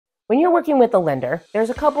When you're working with a lender, there's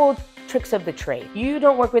a couple tricks of the trade. You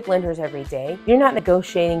don't work with lenders every day. You're not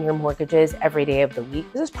negotiating your mortgages every day of the week.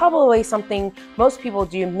 This is probably something most people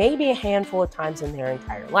do maybe a handful of times in their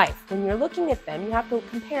entire life. When you're looking at them, you have to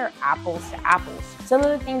compare apples to apples. Some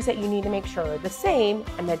of the things that you need to make sure are the same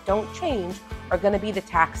and that don't change are going to be the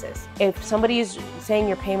taxes. If somebody is saying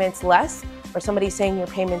your payment's less, or somebody's saying your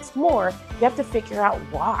payment's more, you have to figure out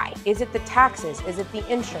why. Is it the taxes? Is it the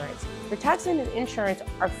insurance? Your taxes and insurance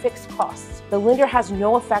are fixed costs. The lender has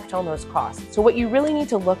no effect on those costs. So what you really need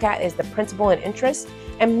to look at is the principal and interest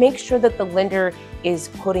and make sure that the lender is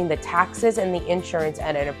putting the taxes and the insurance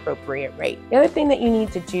at an appropriate rate. The other thing that you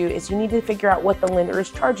need to do is you need to figure out what the lender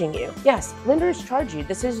is charging you. Yes, lenders charge you.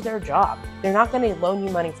 This is their job. They're not going to loan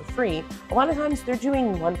you money for free. A lot of times they're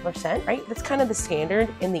doing 1%, right? That's kind of the standard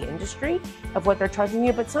in the industry of what they're charging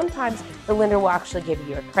you, but sometimes the lender will actually give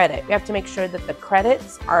you a credit. You have to make sure that the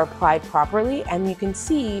credits are applied properly, and you can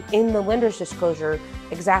see in the lender's disclosure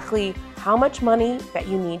exactly how much money that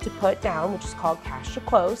you need to put down, which is called cash to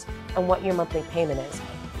close, and what your monthly payment is.